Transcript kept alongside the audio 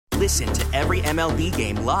Listen to every MLB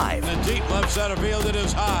game live. In the deep left center field, it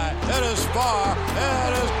is high, it is far,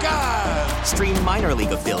 it is gone. Stream minor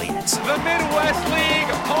league affiliates. The Midwest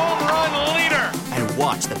League home run leader. And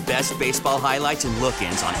watch the best baseball highlights and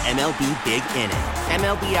look-ins on MLB Big Inning.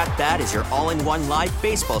 MLB At Bat is your all-in-one live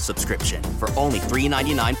baseball subscription for only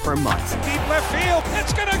 $3.99 per month. Deep left field,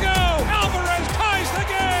 it's gonna go. Alvarez ties the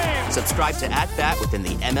game. Subscribe to At Bat within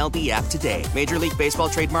the MLB app today. Major League Baseball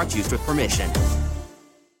trademarks used with permission.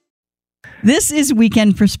 This is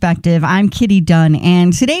Weekend Perspective. I'm Kitty Dunn,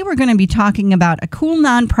 and today we're going to be talking about a cool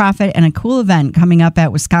nonprofit and a cool event coming up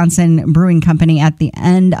at Wisconsin Brewing Company at the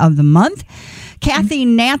end of the month. Kathy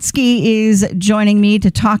Natzke is joining me to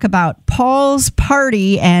talk about Paul's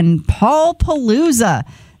Party and Paul Palooza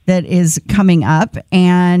that is coming up.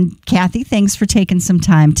 And Kathy, thanks for taking some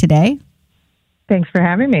time today. Thanks for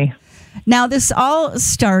having me. Now, this all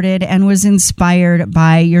started and was inspired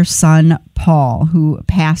by your son, Paul, who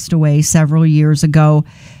passed away several years ago.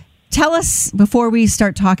 Tell us, before we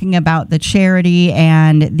start talking about the charity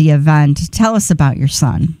and the event, tell us about your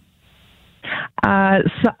son.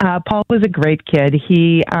 Paul was a great kid.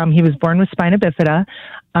 He was born with spina bifida,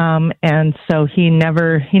 and so he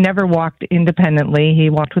never walked independently. He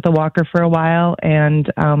walked with a walker for a while,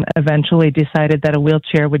 and eventually decided that a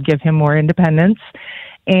wheelchair would give him more independence.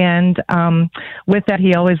 And with that,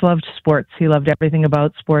 he always loved sports. He loved everything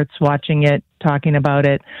about sports, watching it, talking about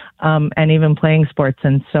it, and even playing sports.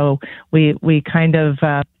 And so we kind of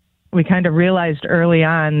realized early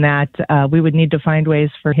on that we would need to find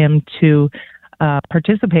ways for him to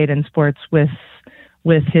participate in sports with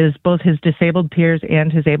both his disabled peers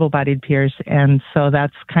and his able-bodied peers. And so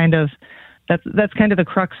that's kind of the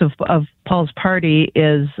crux of Paul's Party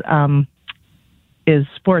is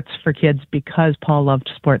sports for kids, because Paul loved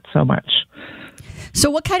sports so much. So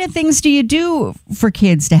what kind of things do you do for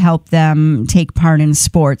kids to help them take part in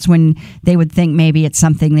sports when they would think maybe it's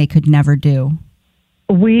something they could never do?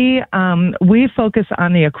 We focus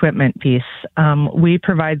on the equipment piece. We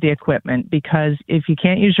provide the equipment, because if you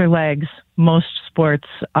can't use your legs, most sports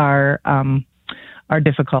are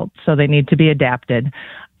difficult, so they need to be adapted.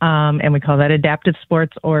 And we call that adaptive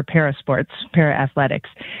sports or para-athletics.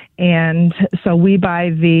 And so we buy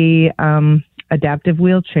the adaptive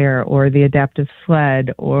wheelchair or the adaptive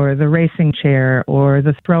sled or the racing chair or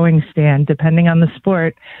the throwing stand. Depending on the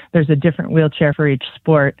sport, there's a different wheelchair for each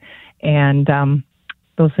sport. And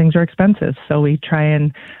those things are expensive. So we try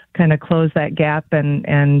and kind of close that gap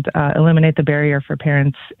and eliminate the barrier for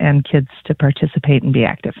parents and kids to participate and be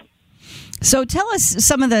active. So tell us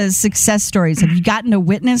some of the success stories. Have you gotten to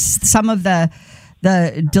witness some of the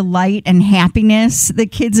delight and happiness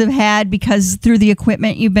that kids have had because through the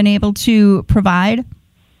equipment you've been able to provide?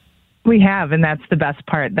 We have, and that's the best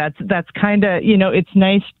part. That's kind of, it's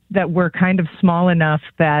nice that we're kind of small enough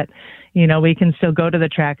that, we can still go to the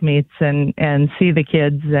track meets and see the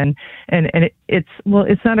kids and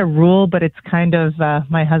it's not a rule, but it's kind of,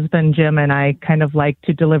 my husband, Jim, and I kind of like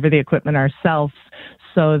to deliver the equipment ourselves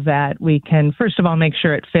so that we can, first of all, make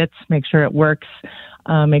sure it fits, make sure it works,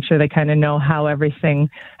 make sure they kind of know how everything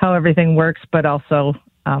works, but also,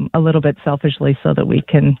 a little bit selfishly so that we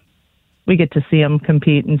get to see them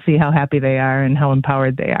compete and see how happy they are and how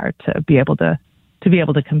empowered they are to be able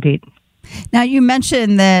to compete. Now, you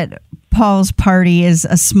mentioned that Paul's Party is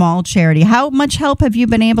a small charity. How much help have you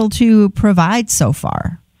been able to provide so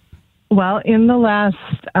far? Well, in the last,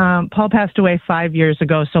 Paul passed away 5 years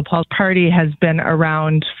ago, so Paul's Party has been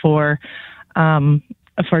around for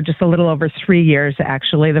just a little over 3 years,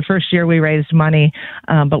 actually. The first year we raised money,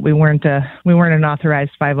 but we weren't an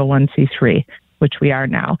authorized 501c3, which we are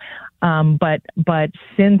now. But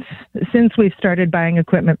since we've started buying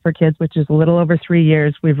equipment for kids, which is a little over 3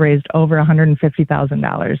 years, we've raised over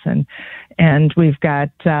 $150,000, and we've got,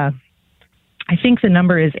 I think the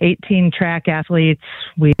number is 18 track athletes.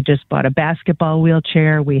 We just bought a basketball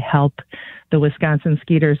wheelchair. We help the Wisconsin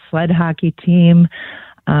Skeeters sled hockey team.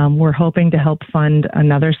 We're hoping to help fund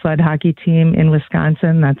another sled hockey team in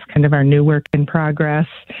Wisconsin. That's kind of our new work in progress.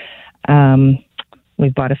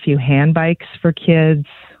 We've bought a few hand bikes for kids.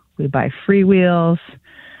 We buy free wheels,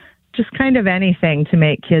 just kind of anything to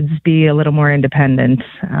make kids be a little more independent.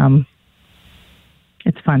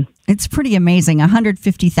 It's fun. It's pretty amazing.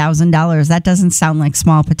 $150,000. That doesn't sound like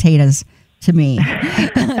small potatoes to me.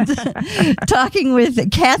 Talking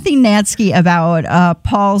with Kathy Natzke about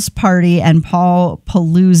Paul's Party and Paul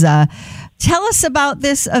Palooza. Tell us about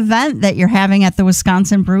this event that you're having at the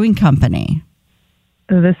Wisconsin Brewing Company.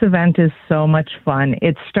 This event is so much fun.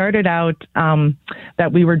 It started out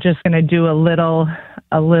that we were just going to do a little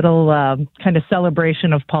a little kind of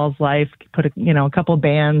celebration of Paul's life. Put a couple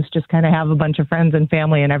bands, just kind of have a bunch of friends and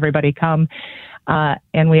family and everybody come.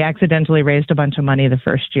 And we accidentally raised a bunch of money the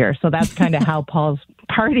first year. So that's kind of how Paul's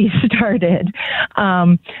Party started.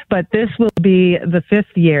 But this will be the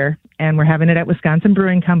 5th year, and we're having it at Wisconsin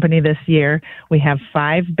Brewing Company this year. We have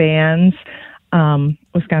 5 bands.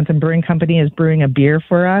 Wisconsin Brewing Company is brewing a beer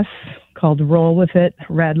for us called Roll With It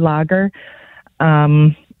Red Lager.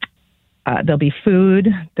 There'll be food.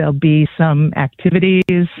 There'll be some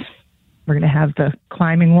activities. We're going to have the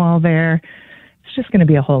climbing wall there. It's just going to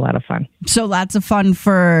be a whole lot of fun. So lots of fun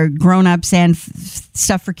for grown-ups and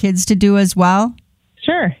stuff for kids to do as well?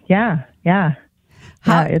 Sure. Yeah.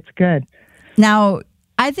 It's good. Now,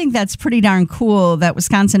 I think that's pretty darn cool that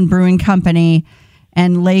Wisconsin Brewing Company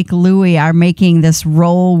and Lake Louie are making this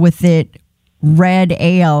Roll With It red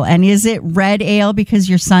ale. And is it red ale because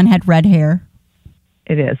your son had red hair?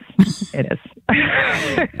 It is.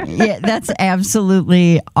 Yeah, that's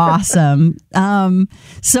absolutely awesome.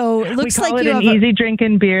 So it looks like you have an easy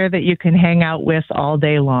drinking beer that you can hang out with all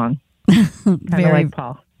day long. Very like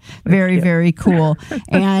Paul. Very cool.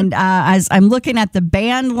 And as I'm looking at the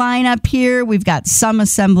band lineup here, we've got Some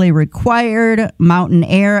Assembly Required, Mountain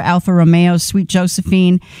Air, Alfa Romeo, Sweet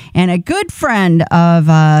Josephine, and a good friend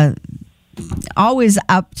of always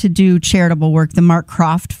up to do charitable work, the Mark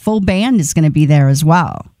Croft full band is going to be there as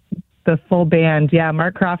well. The full band, yeah.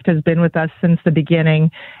 Mark Croft has been with us since the beginning,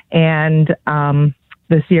 and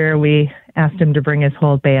this year we asked him to bring his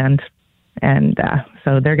whole band, and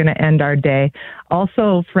so they're going to end our day.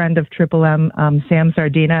 Also, friend of Triple M, Sam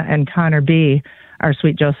Sardina and Connor B. are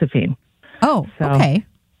Sweet Josephine. Oh, so, okay.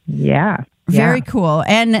 Yeah. Very cool.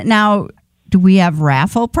 And now, do we have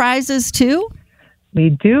raffle prizes too? We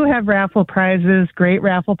do have raffle prizes, great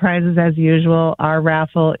raffle prizes as usual. Our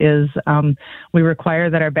raffle is, we require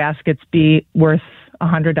that our baskets be worth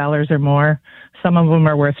 $100 or more. Some of them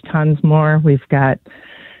are worth tons more. We've got,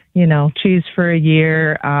 cheese for a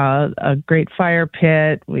year, a great fire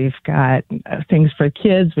pit. We've got things for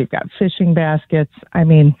kids. We've got fishing baskets. I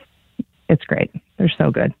mean, it's great. They're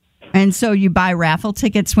so good. And so you buy raffle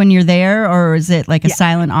tickets when you're there, or is it like a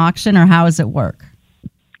silent auction, or how does it work?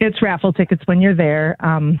 It's raffle tickets when you're there.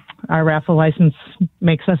 Our raffle license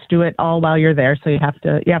makes us do it all while you're there. So you have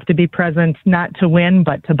to be present, not to win,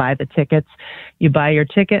 but to buy the tickets. You buy your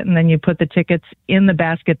ticket, and then you put the tickets in the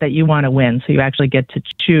basket that you want to win. So you actually get to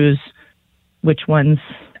choose which ones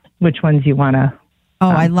you want to. Oh,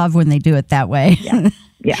 I love when they do it that way.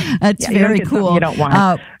 Yeah. That's very cool. You don't want.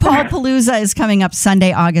 Paul Palooza is coming up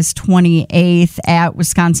Sunday, August 28th at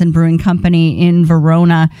Wisconsin Brewing Company in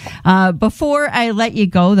Verona. Before I let you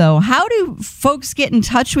go, though, how do folks get in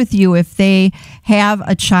touch with you if they have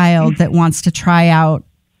a child that wants to try out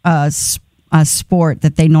a sport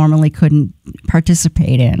that they normally couldn't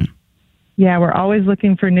participate in? Yeah, we're always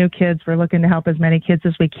looking for new kids. We're looking to help as many kids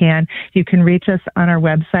as we can. You can reach us on our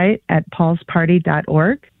website at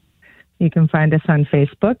paulsparty.org. You can find us on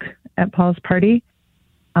Facebook at Paul's Party,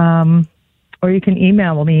 or you can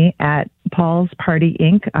email me at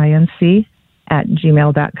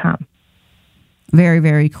paulspartyinc@gmail.com. Very,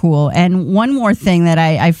 very cool. And one more thing that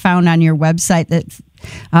I found on your website that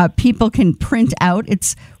people can print out.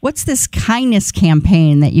 What's this kindness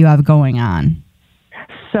campaign that you have going on?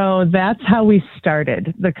 So that's how we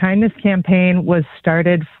started. The kindness campaign was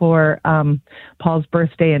started for Paul's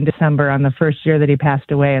birthday in December on the first year that he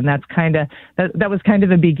passed away, and that was kind of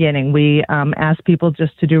the beginning. We asked people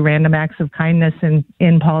just to do random acts of kindness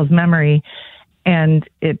in Paul's memory, and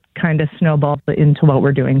it kind of snowballed into what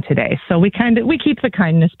we're doing today. So we keep the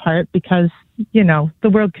kindness part because the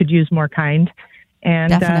world could use more kind,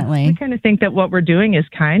 and definitely we kind of think that what we're doing is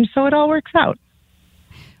kind, so it all works out.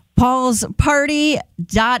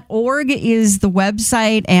 paulsparty.org is the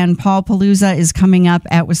website, and Paul Palooza is coming up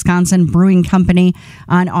at Wisconsin Brewing Company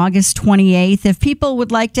on August 28th. If people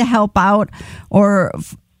would like to help out or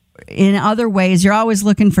in other ways, you're always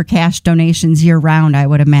looking for cash donations year-round, I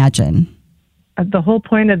would imagine. The whole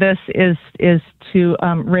point of this is to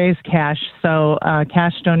raise cash. So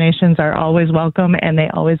cash donations are always welcome, and they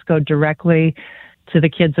always go directly to the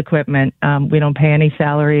kids' equipment. We don't pay any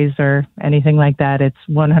salaries or anything like that. It's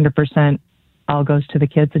 100% all goes to the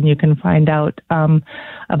kids, and you can find out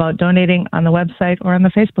about donating on the website or on the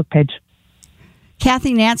Facebook page.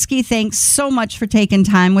 Kathy Natzke, thanks so much for taking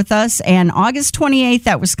time with us. And August 28th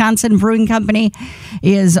at Wisconsin Brewing Company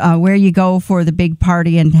is where you go for the big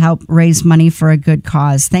party and help raise money for a good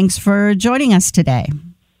cause. Thanks for joining us today.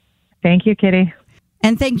 Thank you, Kitty.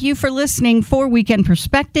 And thank you for listening. For Weekend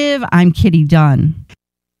Perspective, I'm Kitty Dunn.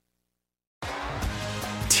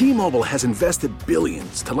 T-Mobile has invested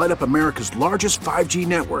billions to light up America's largest 5G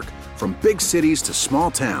network, from big cities to small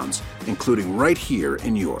towns, including right here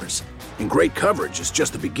in yours. And great coverage is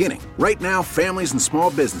just the beginning. Right now, families and small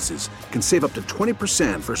businesses can save up to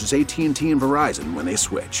 20% versus AT&T and Verizon when they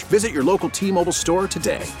switch. Visit your local T-Mobile store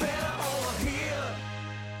today.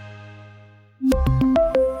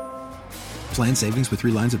 Plan savings with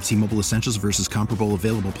 3 lines of T-Mobile Essentials versus comparable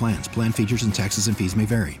available plans. Plan features and taxes and fees may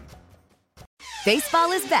vary.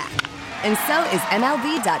 Baseball is back, and so is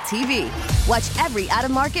MLB.tv. Watch every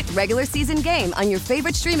out-of-market regular season game on your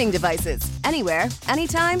favorite streaming devices, anywhere,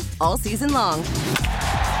 anytime, all season long.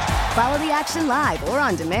 Follow the action live or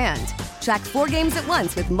on demand. Track 4 games at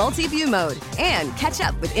once with multi-view mode and catch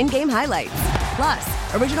up with in-game highlights.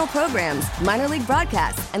 Plus, original programs, minor league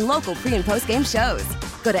broadcasts, and local pre- and post-game shows.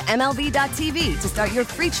 Go to MLB.tv to start your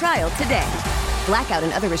free trial today. Blackout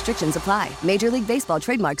and other restrictions apply. Major League Baseball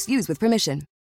trademarks used with permission.